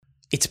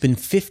It's been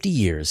 50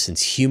 years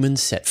since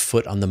humans set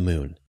foot on the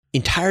moon.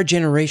 Entire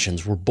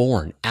generations were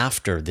born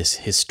after this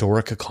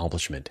historic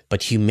accomplishment,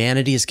 but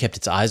humanity has kept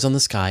its eyes on the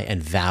sky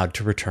and vowed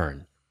to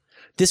return.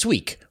 This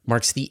week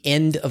marks the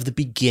end of the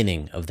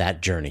beginning of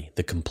that journey,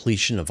 the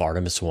completion of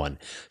Artemis 1,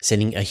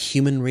 sending a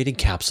human-rated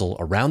capsule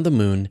around the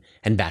moon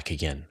and back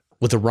again.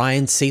 With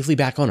Orion safely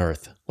back on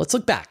Earth, let's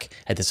look back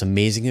at this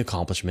amazing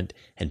accomplishment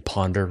and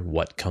ponder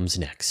what comes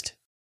next.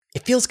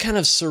 It feels kind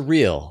of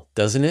surreal,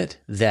 doesn't it,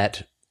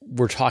 that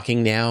we're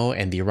talking now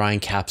and the Orion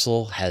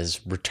capsule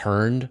has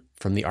returned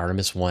from the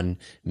Artemis 1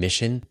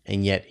 mission,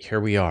 and yet here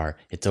we are,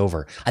 it's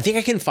over. I think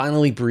I can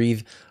finally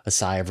breathe a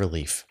sigh of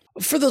relief.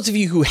 For those of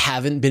you who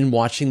haven't been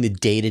watching the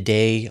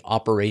day-to-day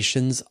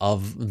operations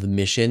of the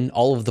mission,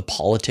 all of the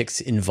politics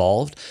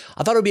involved,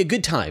 I thought it would be a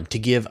good time to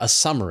give a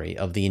summary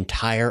of the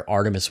entire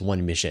Artemis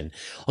 1 mission.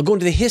 I'll go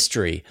into the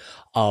history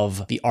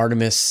of the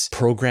Artemis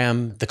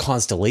program, the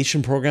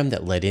constellation program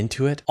that led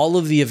into it, all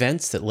of the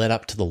events that led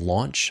up to the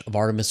launch of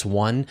Artemis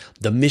 1,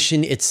 the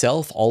mission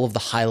itself, all of the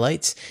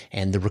highlights,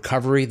 and the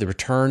recovery, the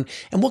return,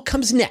 and what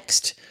comes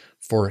next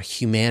for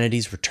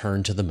humanity's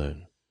return to the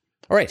moon.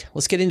 All right,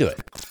 let's get into it.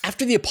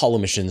 After the Apollo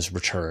missions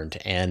returned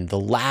and the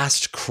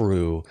last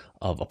crew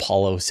of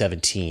Apollo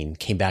 17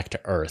 came back to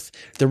Earth,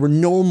 there were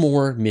no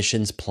more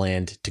missions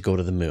planned to go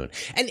to the moon.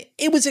 And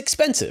it was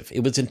expensive.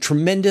 It was a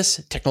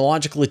tremendous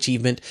technological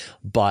achievement,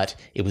 but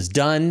it was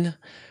done.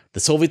 The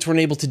Soviets weren't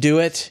able to do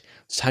it.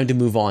 It's time to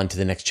move on to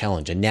the next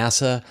challenge. And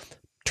NASA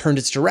turned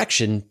its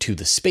direction to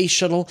the space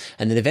shuttle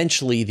and then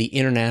eventually the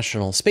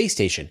International Space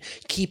Station,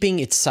 keeping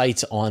its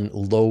sights on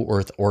low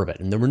Earth orbit.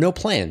 And there were no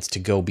plans to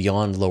go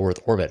beyond low Earth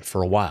orbit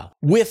for a while.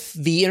 With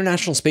the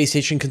International Space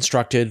Station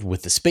constructed,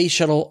 with the space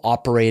shuttle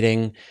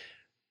operating,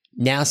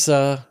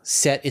 NASA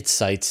set its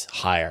sights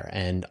higher.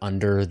 And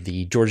under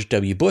the George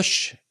W.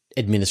 Bush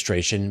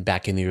administration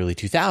back in the early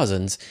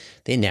 2000s,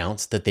 they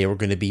announced that they were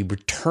going to be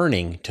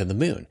returning to the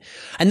moon.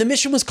 And the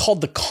mission was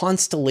called the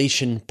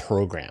Constellation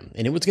Program,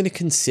 and it was going to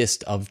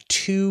consist of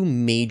two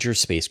major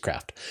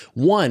spacecraft.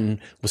 One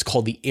was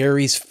called the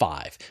Ares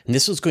 5, and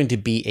this was going to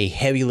be a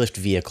heavy lift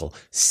vehicle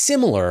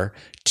similar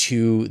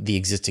to the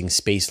existing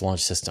space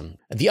launch system.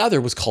 The other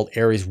was called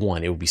Ares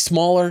 1. It would be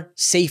smaller,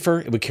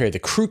 safer. It would carry the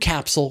crew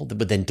capsule that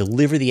would then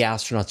deliver the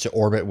astronauts to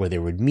orbit where they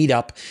would meet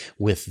up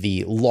with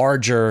the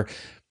larger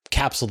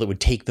capsule that would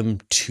take them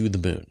to the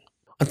moon.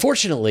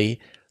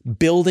 Unfortunately,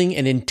 building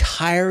an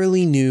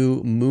entirely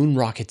new moon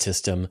rocket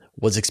system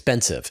was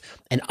expensive.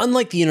 And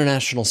unlike the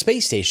International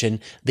Space Station,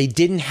 they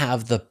didn't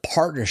have the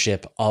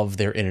partnership of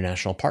their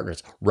international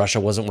partners. Russia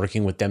wasn't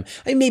working with them.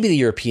 I mean, maybe the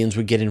Europeans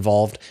would get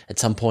involved at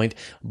some point,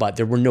 but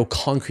there were no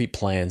concrete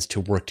plans to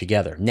work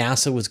together.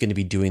 NASA was going to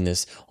be doing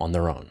this on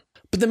their own.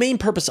 But the main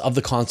purpose of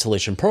the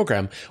Constellation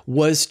program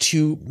was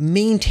to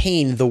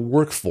maintain the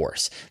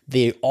workforce.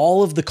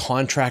 All of the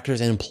contractors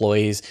and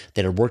employees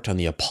that had worked on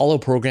the Apollo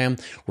program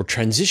were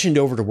transitioned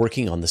over to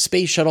working on the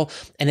space shuttle.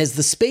 And as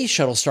the space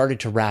shuttle started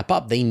to wrap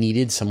up, they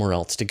needed somewhere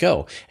else to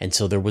go. And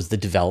so there was the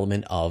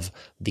development of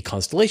the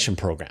Constellation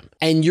program.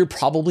 And you're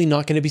probably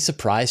not going to be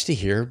surprised to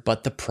hear,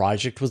 but the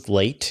project was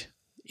late.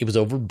 It was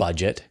over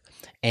budget.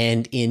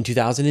 And in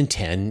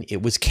 2010,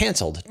 it was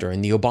canceled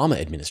during the Obama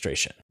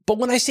administration. But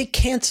when I say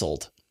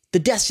canceled, the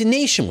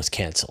destination was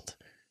canceled.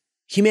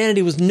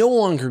 Humanity was no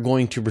longer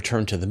going to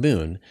return to the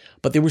moon,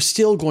 but they were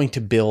still going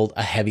to build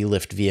a heavy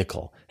lift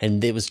vehicle.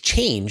 And it was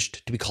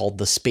changed to be called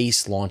the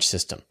Space Launch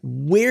System.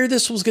 Where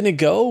this was going to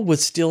go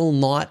was still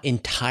not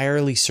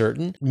entirely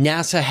certain.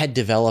 NASA had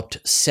developed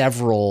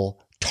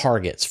several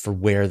targets for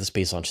where the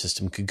Space Launch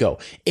System could go.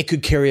 It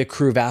could carry a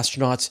crew of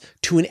astronauts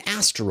to an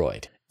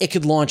asteroid. It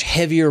could launch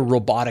heavier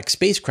robotic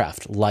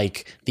spacecraft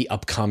like the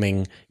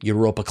upcoming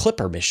Europa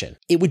Clipper mission.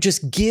 It would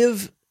just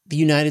give the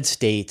United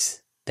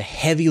States the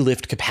heavy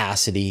lift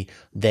capacity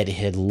that it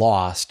had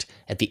lost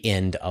at the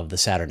end of the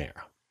Saturn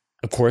era.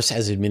 Of course,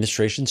 as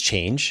administrations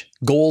change,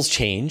 goals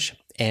change.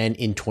 And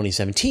in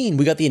 2017,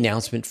 we got the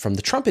announcement from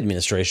the Trump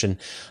administration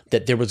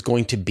that there was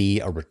going to be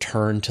a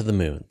return to the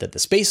moon, that the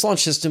Space Launch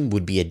System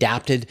would be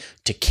adapted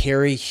to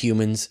carry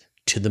humans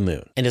to the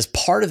moon. And as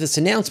part of this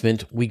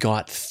announcement, we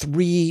got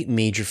three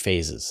major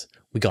phases.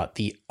 We got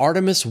the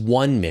Artemis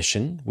 1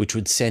 mission, which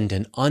would send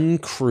an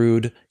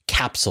uncrewed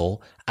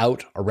capsule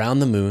out around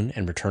the moon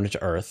and return it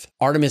to Earth.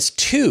 Artemis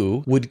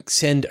 2 would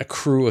send a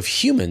crew of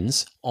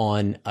humans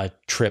on a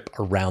trip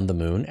around the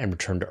moon and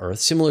return to Earth,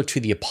 similar to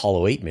the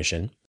Apollo 8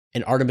 mission.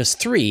 And Artemis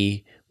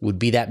 3 would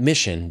be that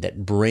mission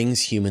that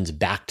brings humans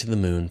back to the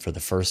moon for the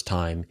first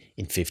time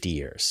in 50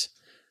 years,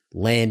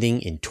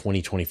 landing in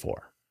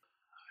 2024.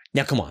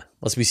 Now, come on,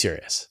 let's be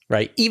serious,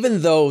 right?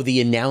 Even though the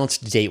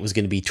announced date was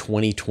going to be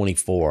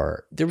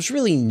 2024, there was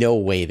really no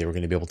way they were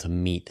going to be able to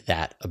meet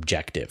that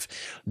objective.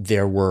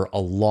 There were a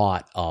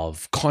lot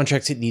of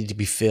contracts that needed to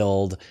be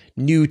filled,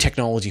 new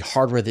technology,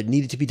 hardware that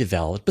needed to be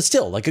developed, but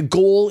still, like, a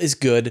goal is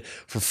good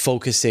for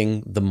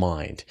focusing the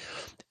mind.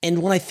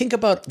 And when I think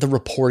about the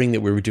reporting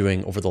that we were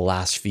doing over the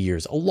last few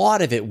years, a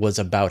lot of it was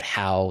about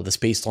how the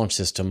Space Launch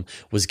System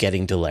was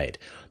getting delayed.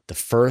 The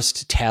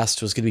first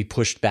test was going to be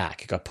pushed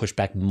back. It got pushed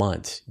back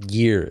months,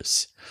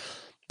 years.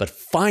 But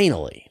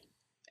finally,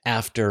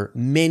 after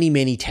many,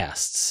 many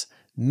tests,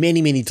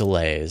 many, many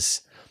delays,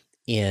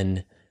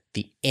 in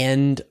the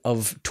end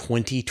of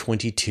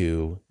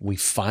 2022, we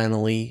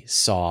finally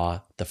saw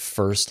the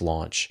first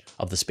launch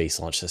of the Space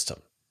Launch System.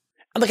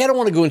 And I don't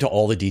want to go into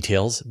all the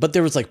details, but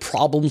there was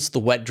problems with the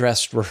wet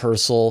dress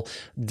rehearsal.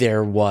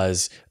 There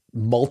was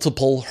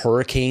multiple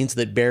hurricanes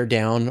that bear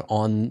down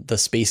on the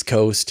Space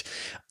Coast.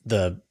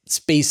 The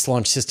Space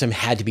Launch System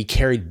had to be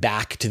carried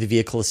back to the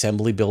Vehicle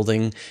Assembly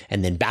Building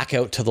and then back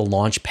out to the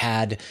launch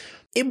pad.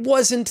 It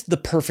wasn't the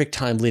perfect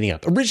time leading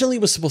up. Originally,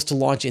 it was supposed to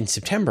launch in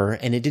September,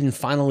 and it didn't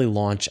finally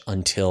launch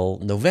until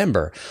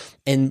November.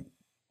 And,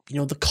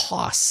 the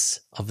costs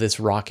of this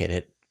rocket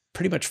at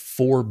pretty much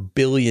 $4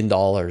 billion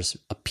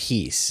a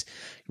piece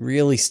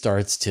really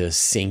starts to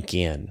sink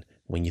in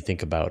when you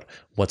think about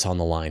what's on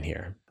the line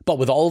here. But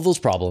with all of those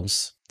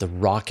problems, the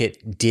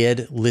rocket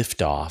did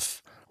lift off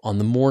on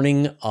the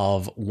morning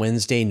of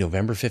Wednesday,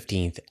 November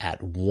 15th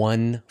at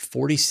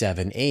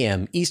 1:47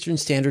 a.m. Eastern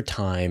Standard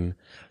Time.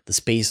 The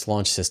Space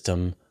Launch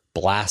System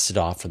blasted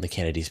off from the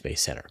Kennedy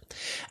Space Center.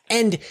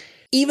 And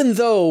even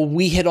though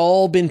we had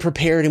all been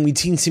prepared and we'd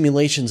seen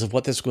simulations of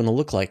what this was going to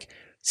look like,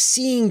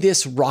 seeing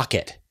this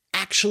rocket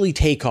actually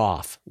take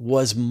off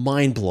was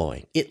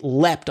mind-blowing. It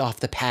leapt off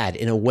the pad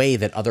in a way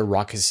that other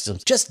rocket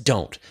systems just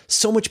don't.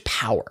 So much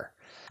power.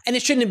 And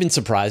it shouldn't have been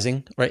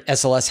surprising, right?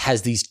 SLS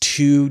has these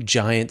two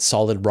giant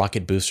solid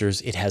rocket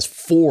boosters. It has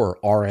 4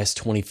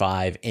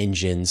 RS-25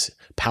 engines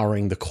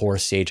powering the core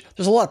stage.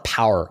 There's a lot of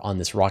power on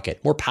this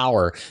rocket, more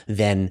power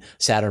than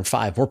Saturn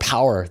V, more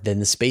power than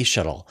the space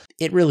shuttle.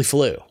 It really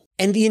flew.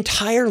 And the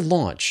entire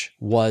launch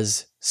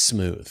was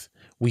smooth.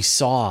 We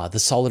saw the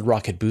solid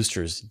rocket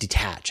boosters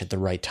detach at the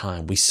right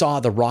time. We saw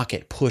the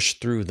rocket push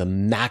through the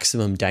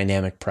maximum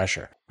dynamic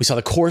pressure. We saw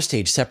the core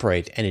stage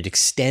separate, and it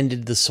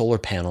extended the solar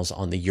panels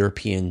on the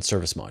European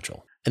service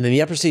module. And then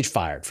the upper stage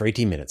fired for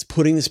 18 minutes,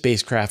 putting the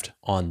spacecraft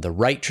on the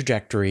right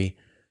trajectory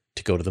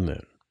to go to the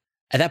moon.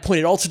 At that point,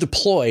 it also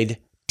deployed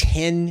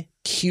 10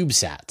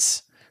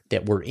 CubeSats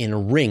that were in a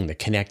ring that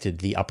connected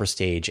the upper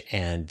stage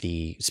and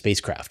the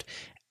spacecraft.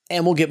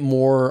 And we'll get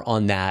more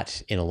on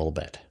that in a little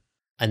bit.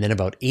 And then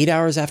about 8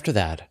 hours after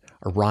that,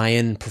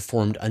 Orion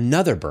performed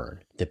another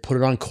burn that put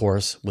it on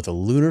course with a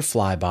lunar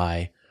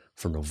flyby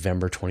for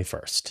November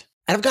 21st.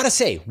 And I've got to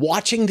say,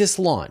 watching this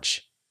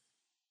launch,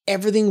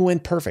 everything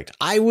went perfect.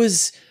 I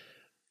was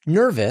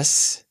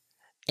nervous,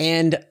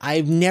 and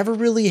I've never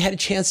really had a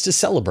chance to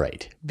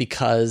celebrate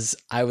because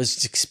I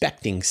was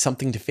expecting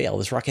something to fail.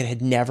 This rocket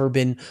had never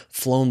been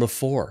flown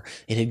before.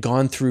 It had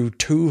gone through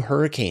 2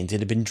 hurricanes. It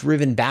had been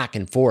driven back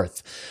and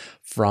forth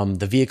from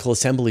the Vehicle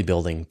Assembly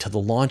Building to the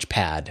launch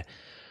pad.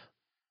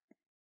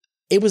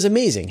 It was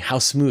amazing how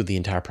smooth the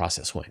entire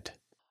process went.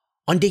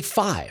 On day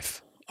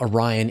 5,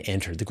 Orion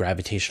entered the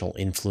gravitational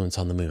influence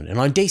on the moon. And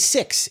on day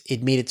 6,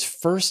 it made its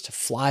first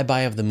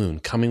flyby of the moon,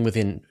 coming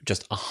within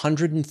just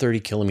 130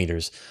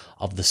 kilometers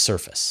of the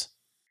surface.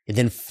 It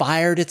then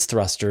fired its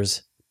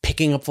thrusters,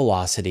 picking up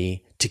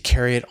velocity to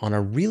carry it on a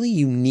really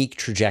unique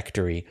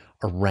trajectory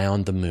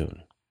around the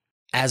moon.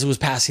 As it was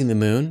passing the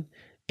moon,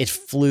 it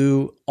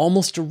flew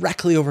almost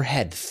directly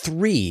overhead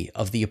 3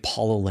 of the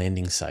Apollo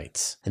landing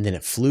sites. And then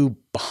it flew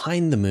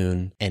behind the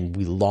moon, and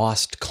we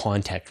lost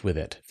contact with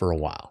it for a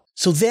while.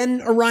 So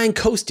then Orion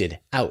coasted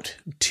out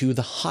to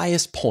the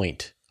highest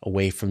point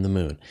away from the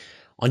moon.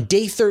 On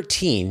day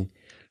 13,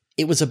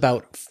 it was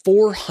about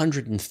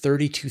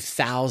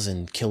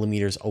 432,000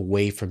 kilometers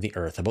away from the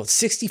Earth, about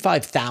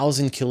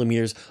 65,000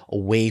 kilometers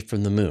away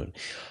from the moon.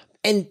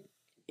 And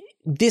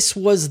this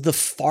was the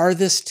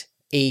farthest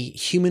a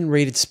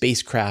human-rated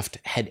spacecraft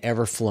had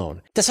ever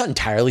flown. That's not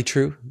entirely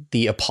true.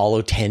 The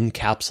Apollo 10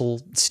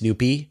 capsule,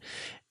 Snoopy,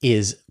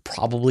 is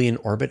probably in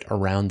orbit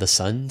around the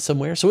sun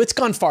somewhere, so it's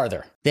gone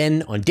farther.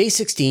 Then on day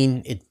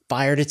 16, it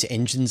fired its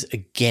engines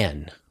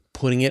again,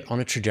 putting it on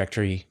a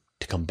trajectory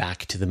to come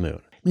back to the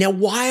moon. Now,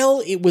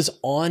 while it was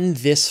on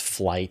this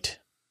flight,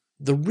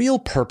 the real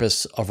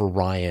purpose of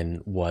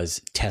Orion was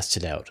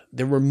tested out.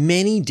 There were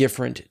many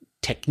different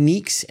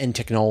techniques and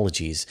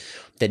technologies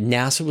that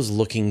NASA was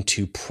looking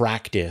to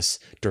practice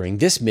during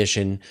this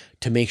mission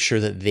to make sure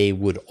that they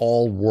would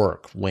all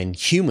work when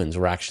humans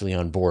were actually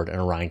on board an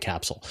Orion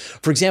capsule.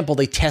 For example,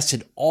 they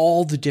tested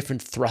all the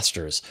different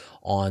thrusters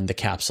on the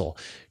capsule,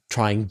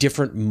 trying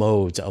different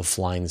modes of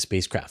flying the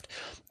spacecraft.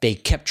 They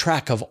kept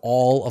track of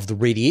all of the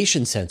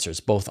radiation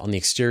sensors, both on the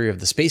exterior of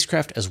the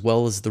spacecraft as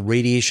well as the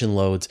radiation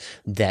loads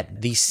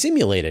that the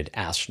simulated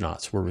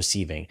astronauts were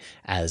receiving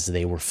as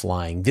they were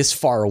flying this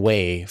far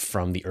away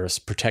from the Earth's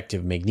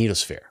protective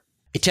magnetosphere.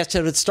 It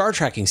tested out its star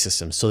tracking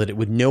system so that it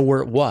would know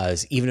where it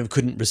was, even if it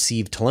couldn't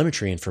receive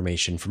telemetry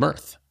information from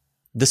Earth.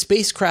 The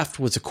spacecraft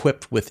was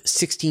equipped with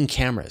 16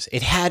 cameras.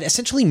 It had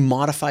essentially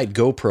modified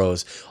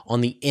GoPros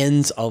on the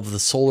ends of the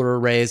solar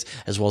arrays,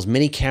 as well as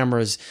many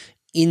cameras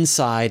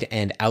inside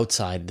and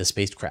outside the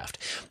spacecraft.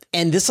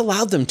 And this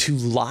allowed them to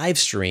live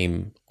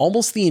stream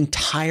almost the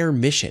entire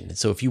mission.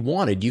 So if you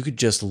wanted, you could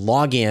just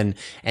log in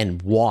and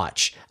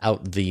watch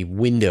out the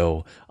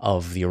window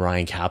of the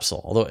Orion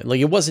capsule. Although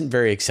it wasn't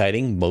very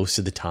exciting most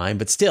of the time,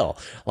 but still,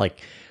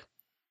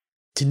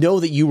 to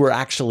know that you were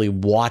actually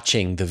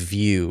watching the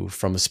view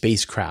from a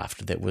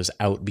spacecraft that was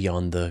out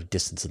beyond the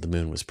distance of the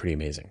moon was pretty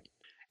amazing.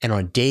 And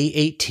on day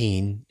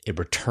 18, it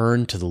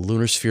returned to the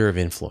lunar sphere of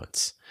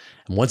influence.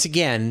 And once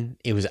again,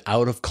 it was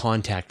out of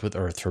contact with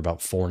Earth for about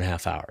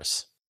 4.5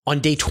 hours.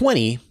 On day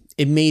 20,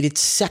 it made its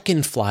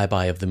second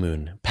flyby of the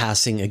moon,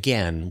 passing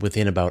again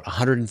within about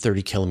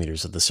 130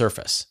 kilometers of the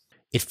surface.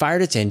 It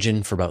fired its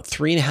engine for about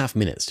 3.5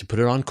 minutes to put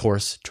it on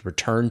course to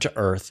return to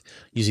Earth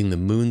using the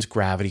moon's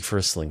gravity for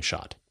a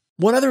slingshot.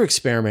 One other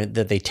experiment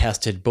that they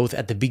tested both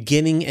at the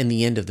beginning and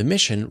the end of the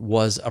mission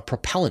was a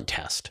propellant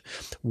test,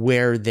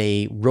 where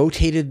they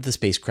rotated the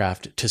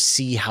spacecraft to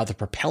see how the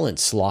propellant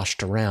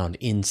sloshed around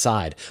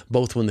inside,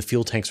 both when the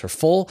fuel tanks were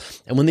full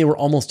and when they were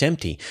almost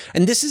empty.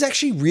 And this is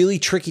actually really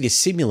tricky to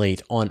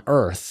simulate on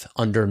Earth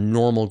under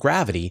normal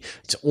gravity.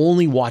 It's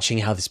only watching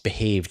how this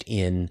behaved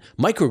in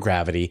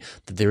microgravity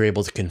that they were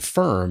able to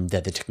confirm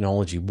that the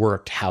technology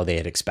worked how they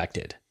had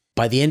expected.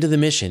 By the end of the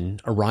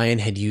mission, Orion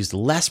had used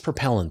less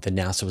propellant than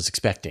NASA was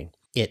expecting.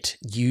 It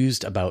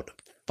used about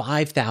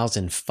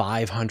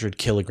 5,500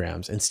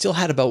 kilograms and still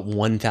had about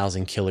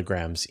 1,000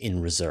 kilograms in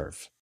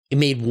reserve. It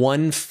made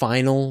one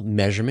final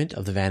measurement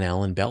of the Van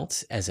Allen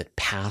belt as it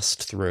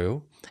passed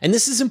through. And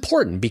this is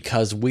important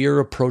because we're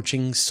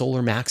approaching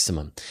solar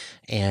maximum,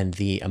 and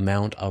the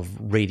amount of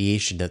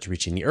radiation that's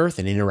reaching the Earth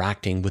and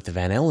interacting with the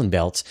Van Allen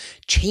belts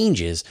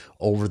changes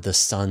over the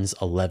sun's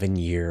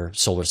 11-year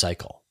solar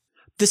cycle.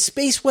 The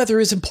space weather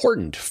is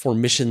important for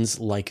missions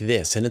like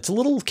this, and it's a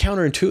little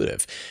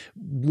counterintuitive.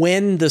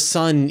 When the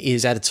sun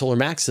is at its solar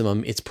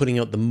maximum, it's putting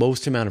out the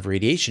most amount of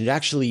radiation. It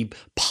actually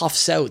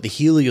puffs out the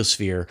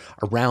heliosphere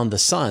around the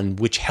sun,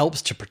 which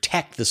helps to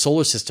protect the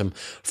solar system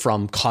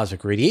from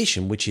cosmic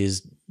radiation, which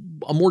is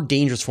a more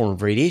dangerous form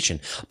of radiation.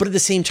 But at the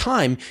same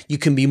time, you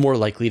can be more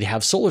likely to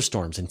have solar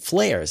storms and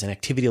flares and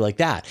activity like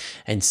that.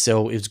 And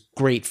so it's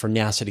great for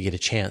NASA to get a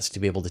chance to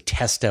be able to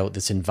test out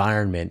this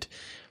environment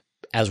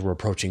as we're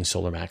approaching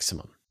solar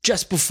maximum.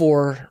 Just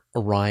before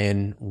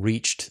Orion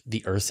reached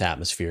the Earth's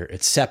atmosphere,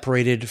 it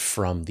separated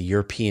from the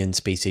European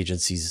Space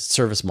Agency's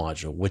service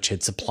module, which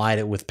had supplied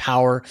it with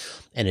power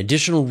and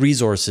additional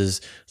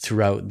resources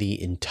throughout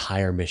the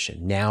entire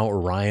mission. Now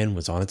Orion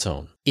was on its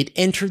own. It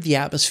entered the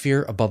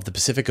atmosphere above the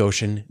Pacific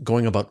Ocean,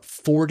 going about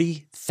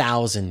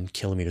 40,000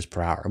 kilometers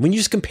per hour. And when you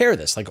just compare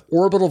this,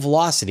 orbital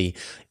velocity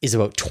is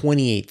about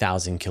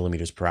 28,000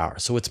 kilometers per hour.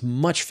 So it's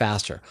much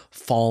faster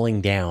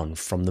falling down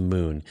from the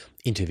moon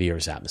into the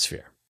Earth's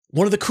atmosphere.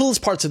 One of the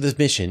coolest parts of this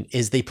mission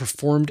is they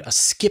performed a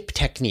skip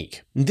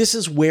technique. This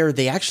is where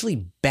they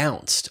actually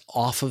bounced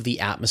off of the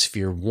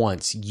atmosphere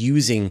once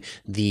using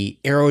the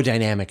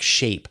aerodynamic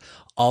shape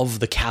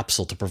of the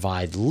capsule to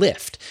provide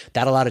lift.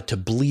 That allowed it to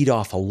bleed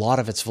off a lot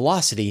of its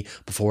velocity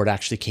before it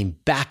actually came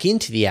back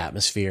into the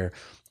atmosphere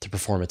to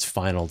perform its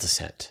final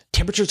descent.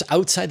 Temperatures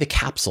outside the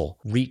capsule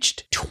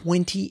reached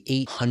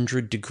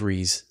 2,800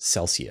 degrees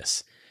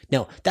Celsius.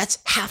 Now, that's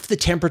half the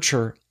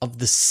temperature of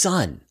the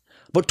sun,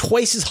 about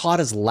twice as hot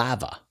as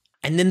lava.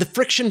 And then the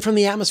friction from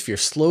the atmosphere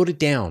slowed it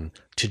down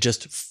to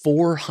just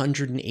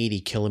 480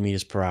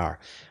 kilometers per hour.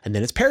 And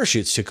then its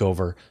parachutes took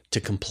over to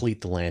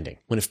complete the landing.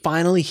 When it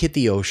finally hit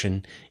the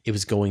ocean, it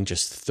was going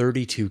just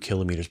 32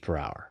 kilometers per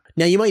hour.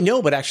 Now you might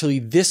know, but actually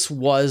this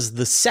was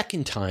the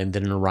second time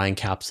that an Orion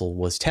capsule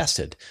was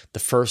tested. The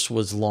first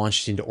was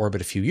launched into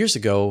orbit a few years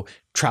ago,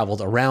 traveled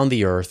around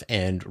the Earth,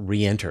 and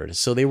re-entered.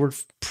 So they were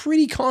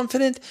pretty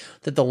confident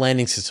that the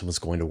landing system was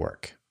going to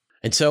work.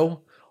 And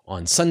so,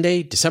 on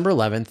Sunday, December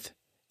 11th,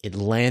 it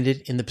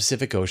landed in the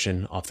Pacific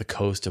Ocean off the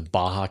coast of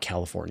Baja,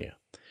 California.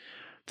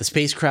 The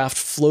spacecraft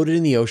floated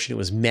in the ocean. It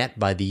was met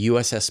by the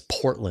USS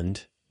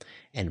Portland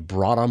and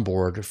brought on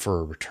board for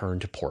a return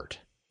to port.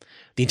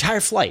 The entire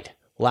flight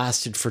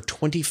lasted for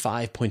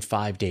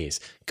 25.5 days,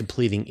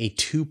 completing a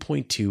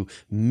 2.2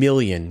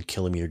 million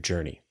kilometer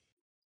journey.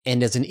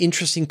 And as an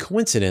interesting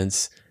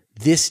coincidence,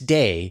 this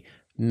day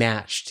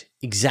matched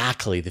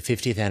exactly the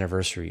 50th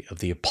anniversary of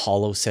the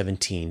Apollo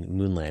 17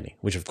 moon landing,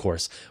 which of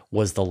course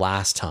was the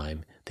last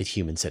time that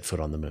humans set foot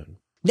on the moon.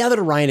 Now that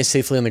Orion is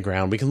safely on the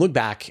ground, we can look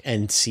back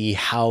and see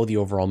how the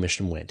overall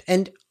mission went.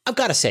 And I've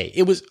got to say,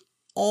 it was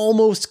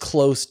almost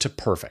close to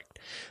perfect.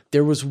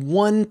 There was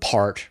one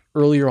part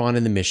earlier on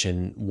in the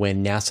mission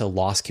when NASA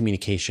lost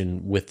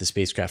communication with the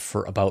spacecraft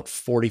for about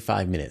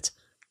 45 minutes.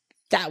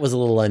 That was a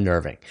little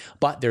unnerving,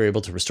 but they were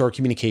able to restore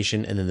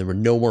communication, and then there were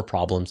no more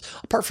problems,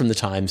 apart from the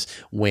times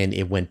when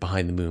it went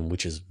behind the moon,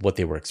 which is what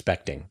they were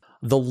expecting.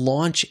 The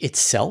launch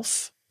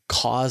itself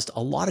caused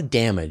a lot of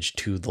damage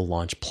to the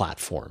launch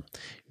platform.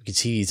 You can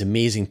see these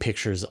amazing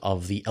pictures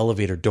of the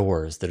elevator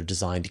doors that are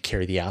designed to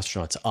carry the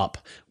astronauts up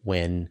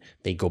when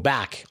they go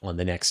back on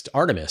the next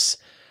Artemis.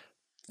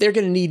 They're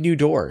going to need new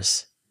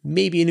doors,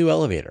 maybe a new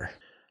elevator.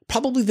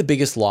 Probably the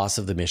biggest loss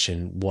of the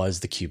mission was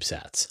the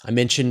CubeSats. I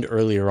mentioned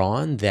earlier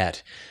on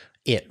that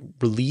It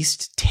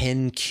released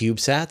 10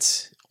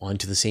 CubeSats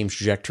onto the same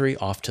trajectory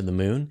off to the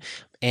moon.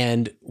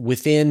 And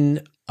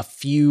within a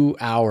few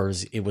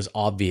hours, it was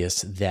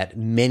obvious that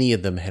many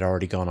of them had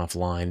already gone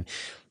offline.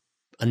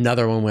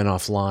 Another one went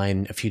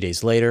offline a few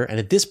days later. And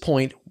at this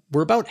point,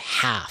 we're about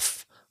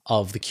half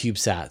of the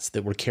CubeSats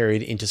that were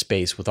carried into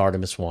space with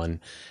Artemis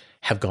 1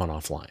 have gone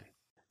offline.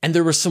 And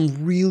there were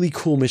some really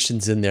cool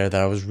missions in there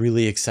that I was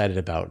really excited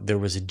about. There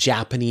was a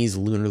Japanese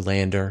lunar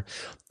lander.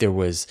 There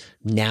was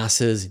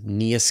NASA's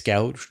NEA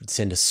Scout, which would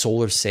send a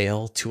solar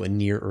sail to a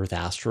near-Earth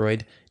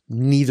asteroid.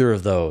 Neither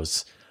of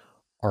those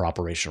are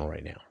operational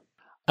right now.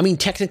 I mean,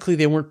 technically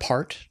they weren't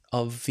part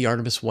of the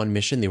Artemis 1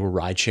 mission. They were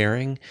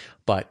ride-sharing,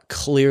 but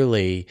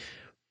clearly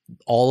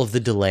all of the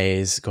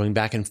delays going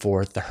back and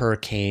forth, the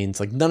hurricanes,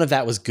 like none of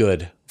that was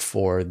good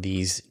for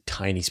these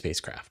tiny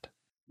spacecraft.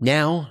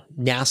 Now,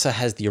 NASA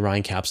has the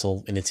Orion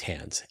capsule in its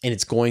hands, and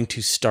it's going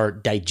to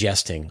start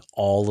digesting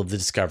all of the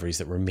discoveries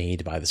that were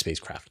made by the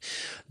spacecraft.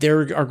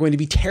 There are going to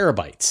be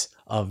terabytes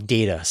of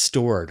data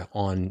stored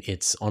on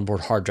its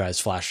onboard hard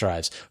drives, flash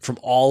drives from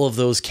all of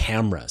those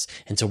cameras.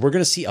 And so we're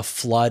going to see a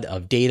flood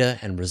of data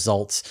and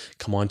results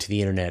come onto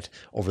the internet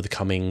over the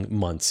coming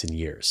months and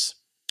years.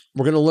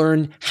 We're going to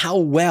learn how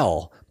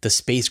well the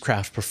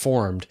spacecraft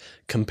performed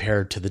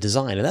compared to the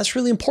design. And that's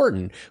really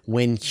important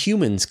when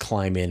humans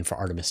climb in for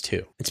Artemis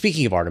 2. And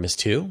speaking of Artemis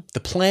 2, the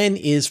plan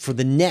is for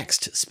the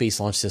next space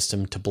launch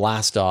system to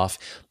blast off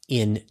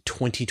in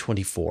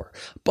 2024.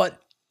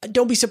 But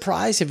don't be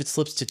surprised if it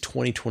slips to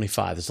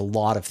 2025. There's a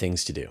lot of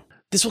things to do.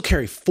 This will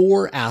carry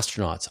 4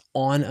 astronauts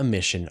on a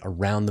mission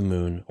around the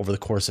moon over the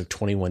course of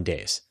 21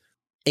 days,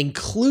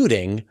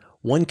 including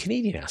 1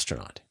 Canadian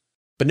astronaut,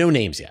 but no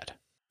names yet.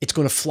 It's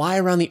going to fly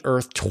around the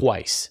Earth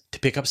twice to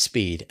pick up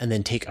speed and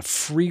then take a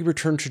free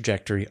return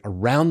trajectory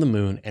around the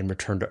moon and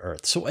return to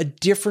Earth. So a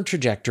different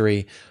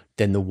trajectory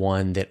than the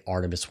one that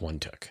Artemis 1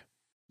 took.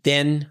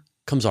 Then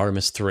comes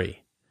Artemis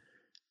 3.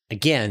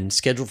 Again,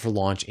 scheduled for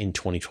launch in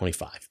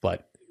 2025,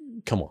 but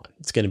come on,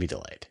 it's going to be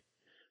delayed.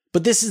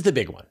 But this is the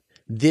big one.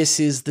 This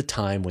is the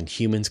time when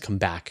humans come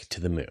back to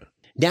the moon.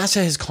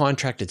 NASA has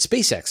contracted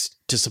SpaceX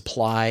to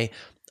supply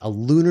a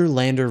lunar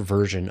lander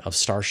version of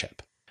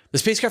Starship. The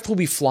spacecraft will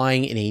be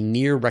flying in a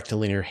near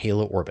rectilinear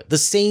halo orbit, the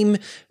same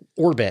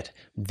orbit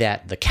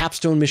that the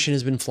Capstone mission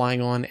has been flying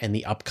on and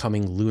the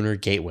upcoming Lunar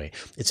Gateway.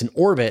 It's an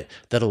orbit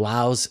that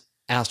allows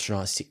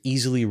astronauts to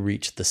easily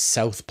reach the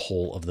south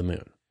pole of the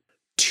moon.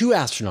 2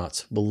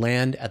 astronauts will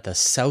land at the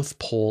south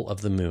pole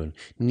of the moon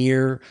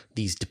near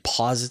these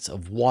deposits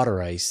of water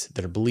ice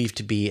that are believed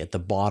to be at the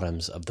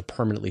bottoms of the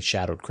permanently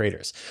shadowed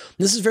craters.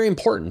 And this is very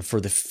important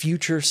for the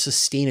future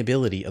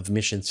sustainability of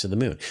missions to the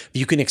moon. If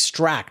you can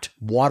extract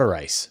water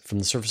ice from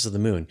the surface of the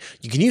moon,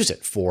 you can use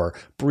it for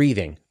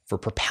breathing, for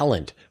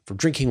propellant, for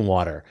drinking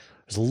water.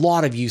 There's a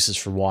lot of uses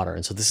for water,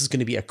 and so this is going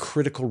to be a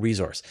critical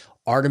resource.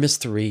 Artemis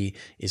 3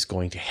 is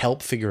going to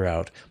help figure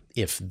out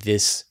if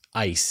this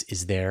ice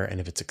is there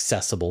and if it's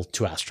accessible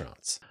to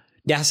astronauts.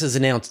 NASA has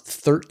announced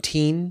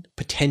 13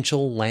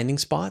 potential landing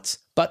spots,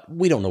 but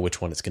we don't know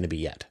which one it's going to be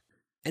yet.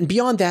 And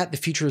beyond that, the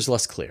future is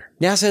less clear.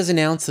 NASA has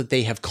announced that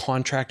they have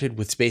contracted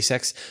with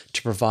SpaceX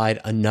to provide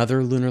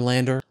another lunar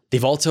lander.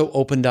 They've also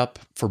opened up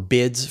for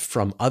bids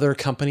from other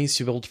companies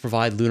to be able to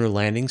provide lunar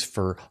landings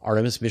for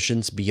Artemis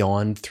missions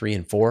beyond 3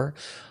 and 4,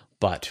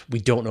 but we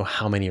don't know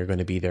how many are going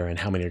to be there and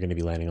how many are going to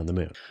be landing on the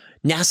moon.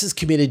 NASA's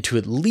committed to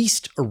at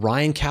least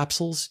Orion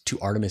capsules to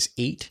Artemis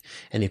 8,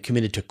 and they've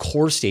committed to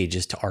core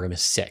stages to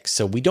Artemis 6.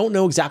 So we don't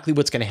know exactly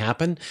what's going to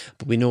happen,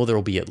 but we know there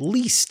will be at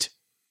least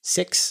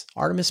 6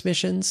 Artemis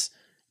missions,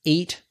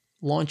 8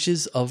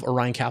 launches of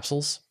Orion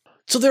capsules.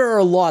 So there are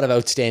a lot of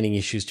outstanding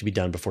issues to be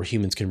done before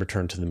humans can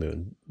return to the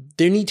moon.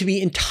 There need to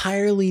be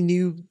entirely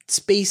new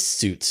space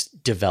suits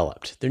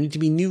developed. There need to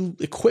be new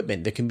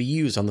equipment that can be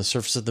used on the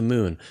surface of the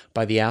moon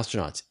by the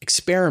astronauts,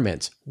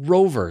 experiments,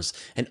 rovers,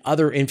 and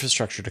other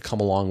infrastructure to come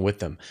along with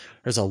them.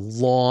 There's a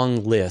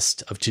long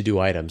list of to-do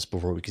items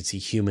before we can see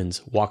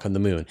humans walk on the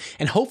moon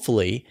and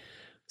hopefully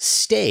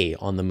stay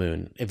on the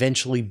moon,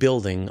 eventually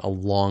building a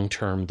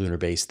long-term lunar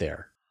base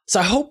there. So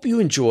I hope you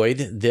enjoyed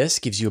this.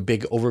 Gives you a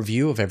big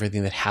overview of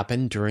everything that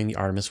happened during the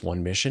Artemis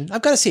 1 mission.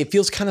 I've got to say, it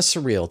feels kind of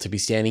surreal to be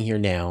standing here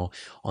now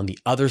on the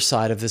other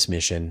side of this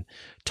mission,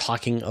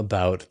 talking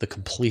about the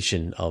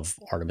completion of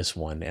Artemis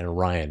 1 and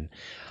Orion.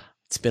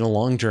 It's been a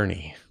long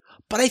journey,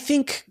 but I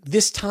think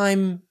this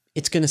time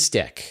it's going to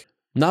stick.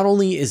 Not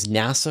only is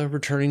NASA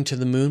returning to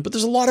the moon, but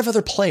there's a lot of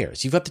other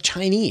players. You've got the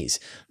Chinese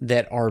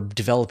that are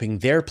developing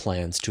their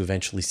plans to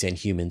eventually send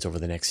humans over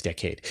the next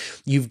decade.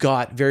 You've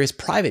got various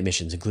private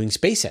missions, including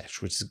SpaceX,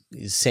 which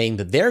is saying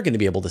that they're going to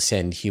be able to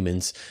send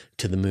humans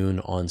to the moon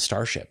on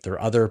Starship. There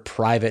are other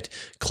private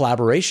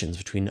collaborations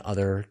between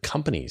other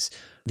companies.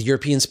 The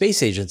European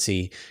Space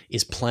Agency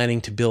is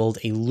planning to build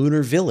a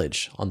lunar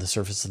village on the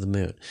surface of the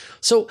moon.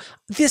 So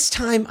this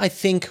time, I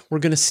think we're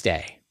going to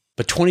stay.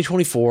 But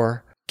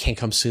 2024 can't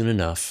come soon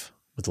enough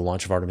with the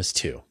launch of Artemis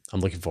 2.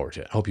 I'm looking forward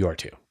to it. I hope you are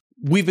too.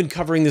 We've been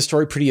covering this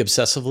story pretty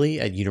obsessively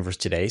at Universe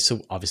Today,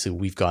 so obviously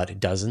we've got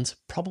dozens,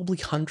 probably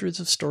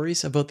hundreds of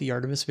stories about the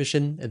Artemis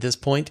mission at this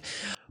point.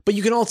 But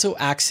you can also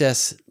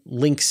access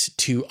links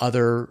to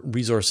other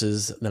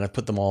resources, and I've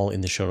put them all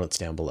in the show notes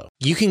down below.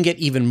 You can get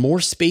even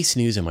more space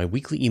news in my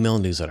weekly email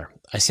newsletter.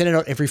 I send it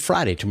out every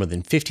Friday to more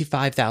than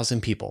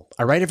 55,000 people.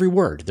 I write every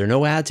word, there are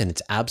no ads, and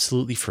it's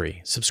absolutely free.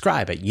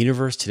 Subscribe at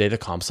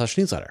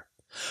universetoday.com/newsletter.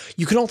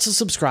 You can also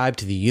subscribe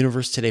to the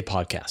Universe Today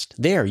podcast.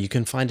 There, you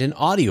can find an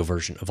audio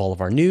version of all of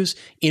our news,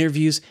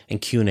 interviews,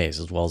 and Q&As,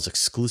 as well as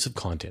exclusive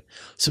content.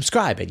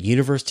 Subscribe at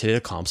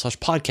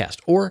universetoday.com/podcast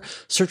or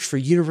search for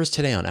Universe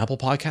Today on Apple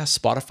Podcasts,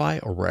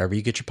 Spotify, or wherever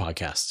you get your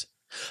podcasts.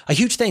 A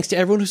huge thanks to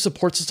everyone who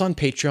supports us on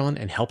Patreon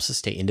and helps us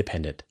stay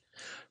independent.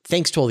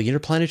 Thanks to all the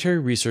interplanetary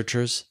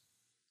researchers,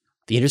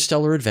 the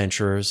interstellar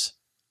adventurers,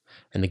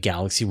 and the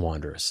galaxy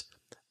wanderers.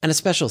 And a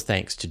special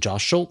thanks to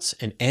Josh Schultz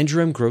and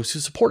Andrew M. Gross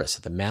who support us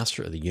at the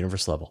Master of the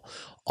Universe level.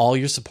 All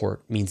your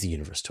support means the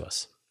universe to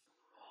us.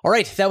 All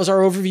right, that was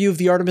our overview of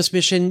the Artemis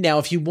mission. Now,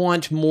 if you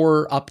want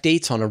more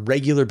updates on a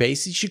regular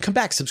basis, you should come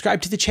back,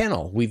 subscribe to the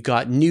channel. We've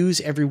got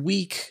news every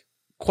week,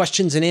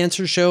 questions and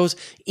answer shows,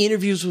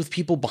 interviews with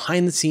people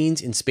behind the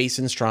scenes in space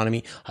and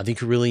astronomy. I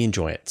think you'll really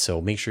enjoy it. So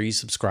make sure you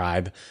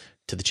subscribe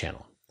to the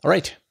channel. All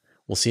right,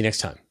 we'll see you next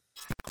time.